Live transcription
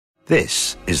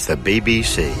This is the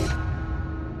BBC.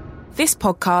 This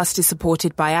podcast is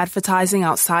supported by advertising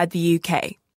outside the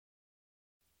UK.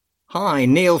 Hi,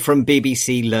 Neil from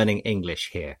BBC Learning English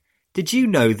here. Did you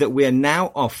know that we're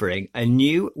now offering a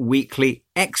new weekly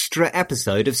extra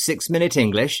episode of 6 Minute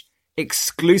English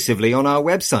exclusively on our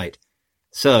website?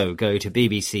 So go to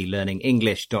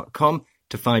bbclearningenglish.com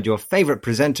to find your favourite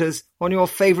presenters on your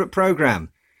favourite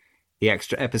programme. The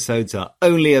extra episodes are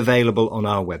only available on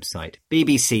our website,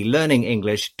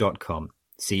 bbclearningenglish.com.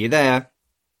 See you there.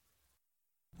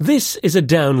 This is a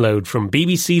download from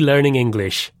BBC Learning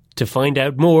English. To find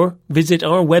out more, visit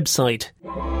our website.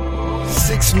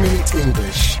 6 Minute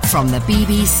English from the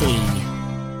BBC.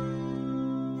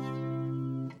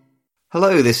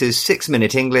 Hello, this is 6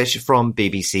 Minute English from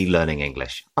BBC Learning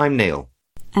English. I'm Neil.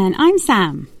 And I'm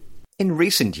Sam. In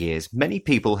recent years, many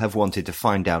people have wanted to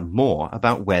find out more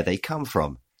about where they come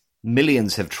from.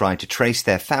 Millions have tried to trace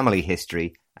their family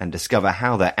history and discover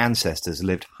how their ancestors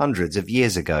lived hundreds of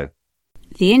years ago.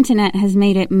 The internet has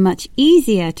made it much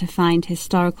easier to find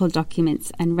historical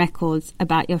documents and records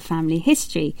about your family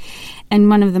history. And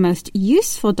one of the most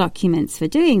useful documents for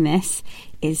doing this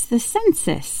is the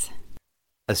census.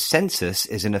 A census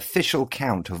is an official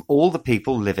count of all the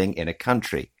people living in a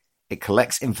country. It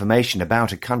collects information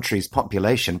about a country's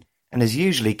population and is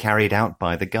usually carried out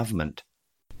by the government.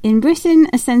 In Britain,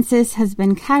 a census has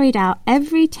been carried out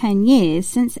every 10 years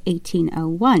since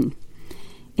 1801.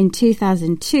 In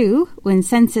 2002, when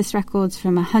census records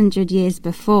from 100 years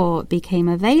before became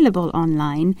available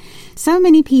online, so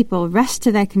many people rushed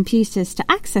to their computers to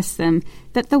access them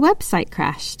that the website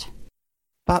crashed.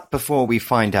 But before we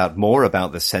find out more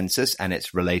about the census and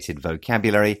its related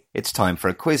vocabulary, it's time for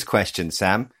a quiz question,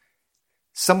 Sam.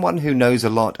 Someone who knows a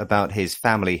lot about his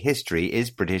family history is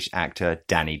British actor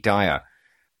Danny Dyer.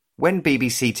 When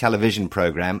BBC television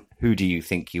programme Who Do You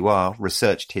Think You Are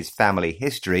researched his family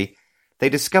history, they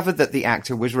discovered that the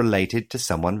actor was related to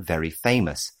someone very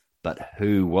famous. But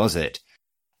who was it?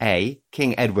 A.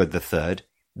 King Edward III,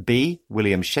 B.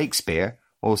 William Shakespeare,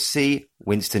 or C.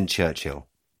 Winston Churchill?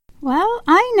 Well,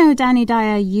 I know Danny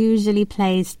Dyer usually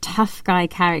plays tough guy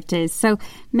characters, so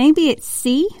maybe it's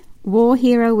C. War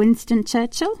hero Winston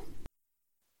Churchill?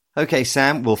 OK,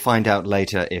 Sam, we'll find out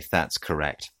later if that's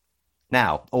correct.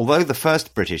 Now, although the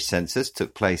first British census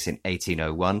took place in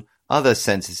 1801, other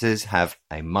censuses have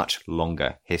a much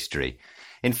longer history.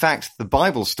 In fact, the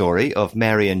Bible story of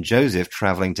Mary and Joseph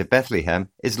travelling to Bethlehem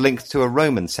is linked to a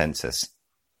Roman census.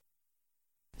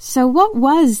 So what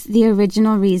was the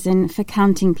original reason for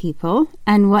counting people,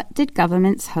 and what did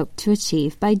governments hope to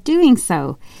achieve by doing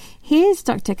so? Here's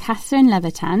Dr. Catherine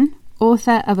Levitan,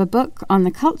 author of a book on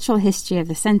the cultural history of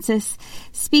the census,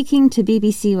 speaking to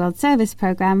BBC World Service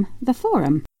programme The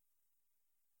Forum.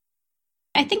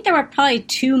 I think there were probably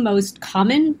two most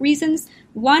common reasons.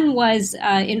 One was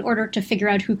in order to figure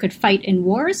out who could fight in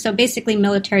wars, so basically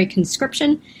military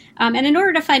conscription. And in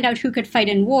order to find out who could fight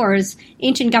in wars,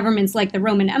 ancient governments like the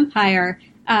Roman Empire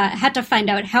had to find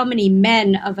out how many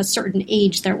men of a certain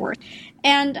age there were.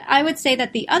 And I would say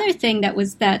that the other thing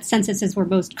that censuses were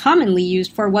most commonly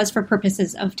used for was for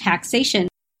purposes of taxation.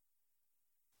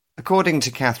 According to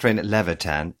Catherine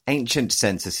Levitan, ancient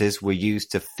censuses were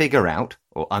used to figure out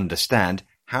or understand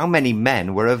how many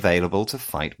men were available to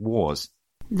fight wars.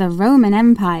 The Roman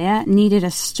Empire needed a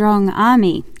strong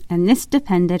army, and this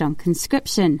depended on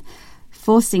conscription,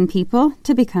 forcing people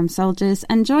to become soldiers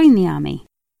and join the army.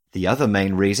 The other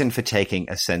main reason for taking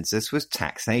a census was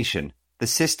taxation, the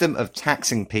system of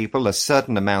taxing people a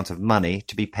certain amount of money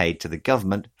to be paid to the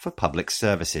government for public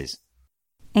services.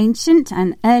 Ancient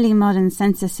and early modern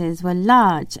censuses were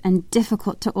large and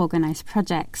difficult to organise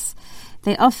projects.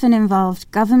 They often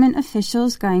involved government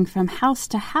officials going from house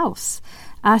to house,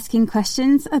 asking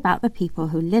questions about the people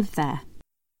who lived there.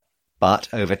 But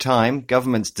over time,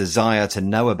 government's desire to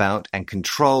know about and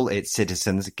control its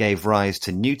citizens gave rise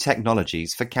to new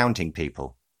technologies for counting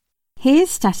people.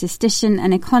 Here's statistician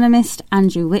and economist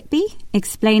Andrew Whitby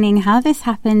explaining how this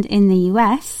happened in the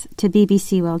US to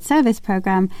BBC World Service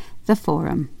programme The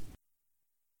Forum.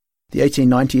 The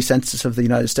 1890 census of the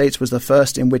United States was the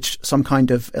first in which some kind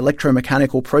of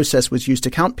electromechanical process was used to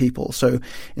count people. So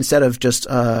instead of just,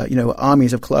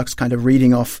 armies of clerks kind of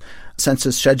reading off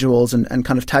census schedules and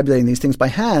kind of tabulating these things by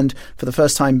hand, for the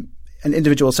first time, an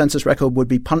individual census record would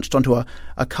be punched onto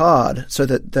a card so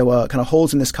that there were kind of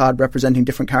holes in this card representing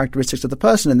different characteristics of the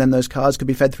person, and then those cards could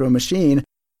be fed through a machine.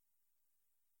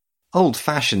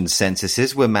 Old-fashioned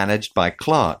censuses were managed by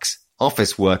clerks,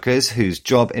 office workers whose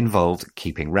job involved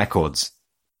keeping records.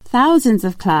 Thousands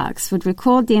of clerks would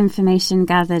record the information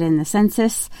gathered in the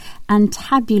census and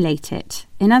tabulate it.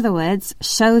 In other words,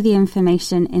 show the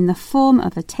information in the form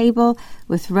of a table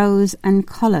with rows and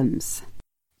columns.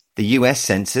 The US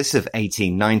Census of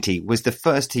 1890 was the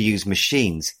first to use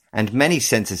machines, and many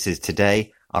censuses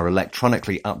today are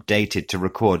electronically updated to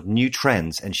record new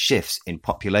trends and shifts in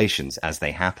populations as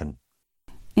they happen.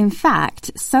 In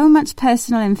fact, so much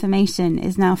personal information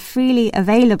is now freely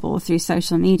available through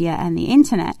social media and the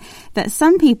internet that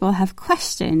some people have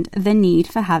questioned the need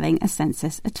for having a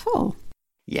census at all.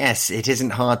 Yes, it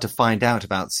isn't hard to find out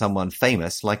about someone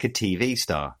famous like a TV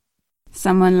star.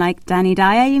 Someone like Danny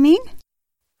Dyer, you mean?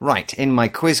 Right, in my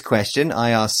quiz question,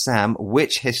 I asked Sam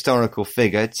which historical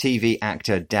figure TV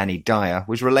actor Danny Dyer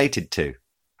was related to.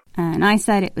 And I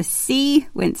said it was C,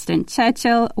 Winston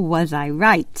Churchill. Was I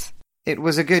right? It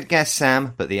was a good guess,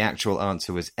 Sam, but the actual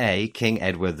answer was A, King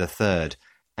Edward III.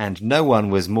 And no one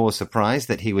was more surprised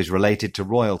that he was related to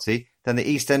royalty than the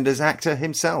EastEnders actor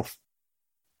himself.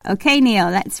 Okay, Neil,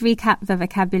 let's recap the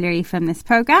vocabulary from this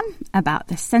programme about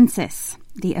the census,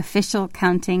 the official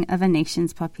counting of a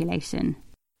nation's population.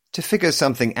 To figure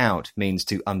something out means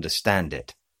to understand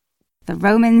it. The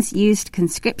Romans used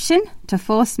conscription to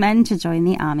force men to join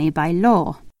the army by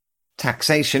law.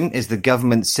 Taxation is the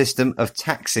government's system of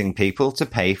taxing people to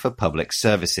pay for public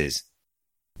services.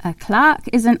 A clerk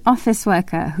is an office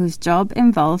worker whose job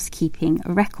involves keeping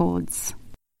records.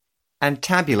 And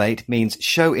tabulate means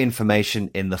show information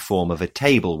in the form of a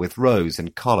table with rows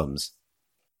and columns.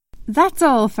 That's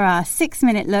all for our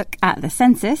 6-minute look at the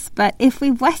census, but if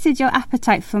we've whetted your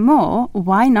appetite for more,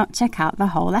 why not check out the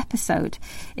whole episode?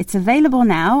 It's available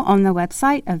now on the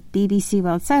website of BBC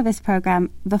World Service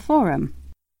programme The Forum.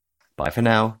 Bye for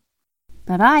now.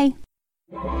 Bye-bye.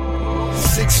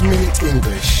 6 Minute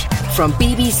English from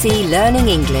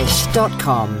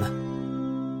bbclearningenglish.com.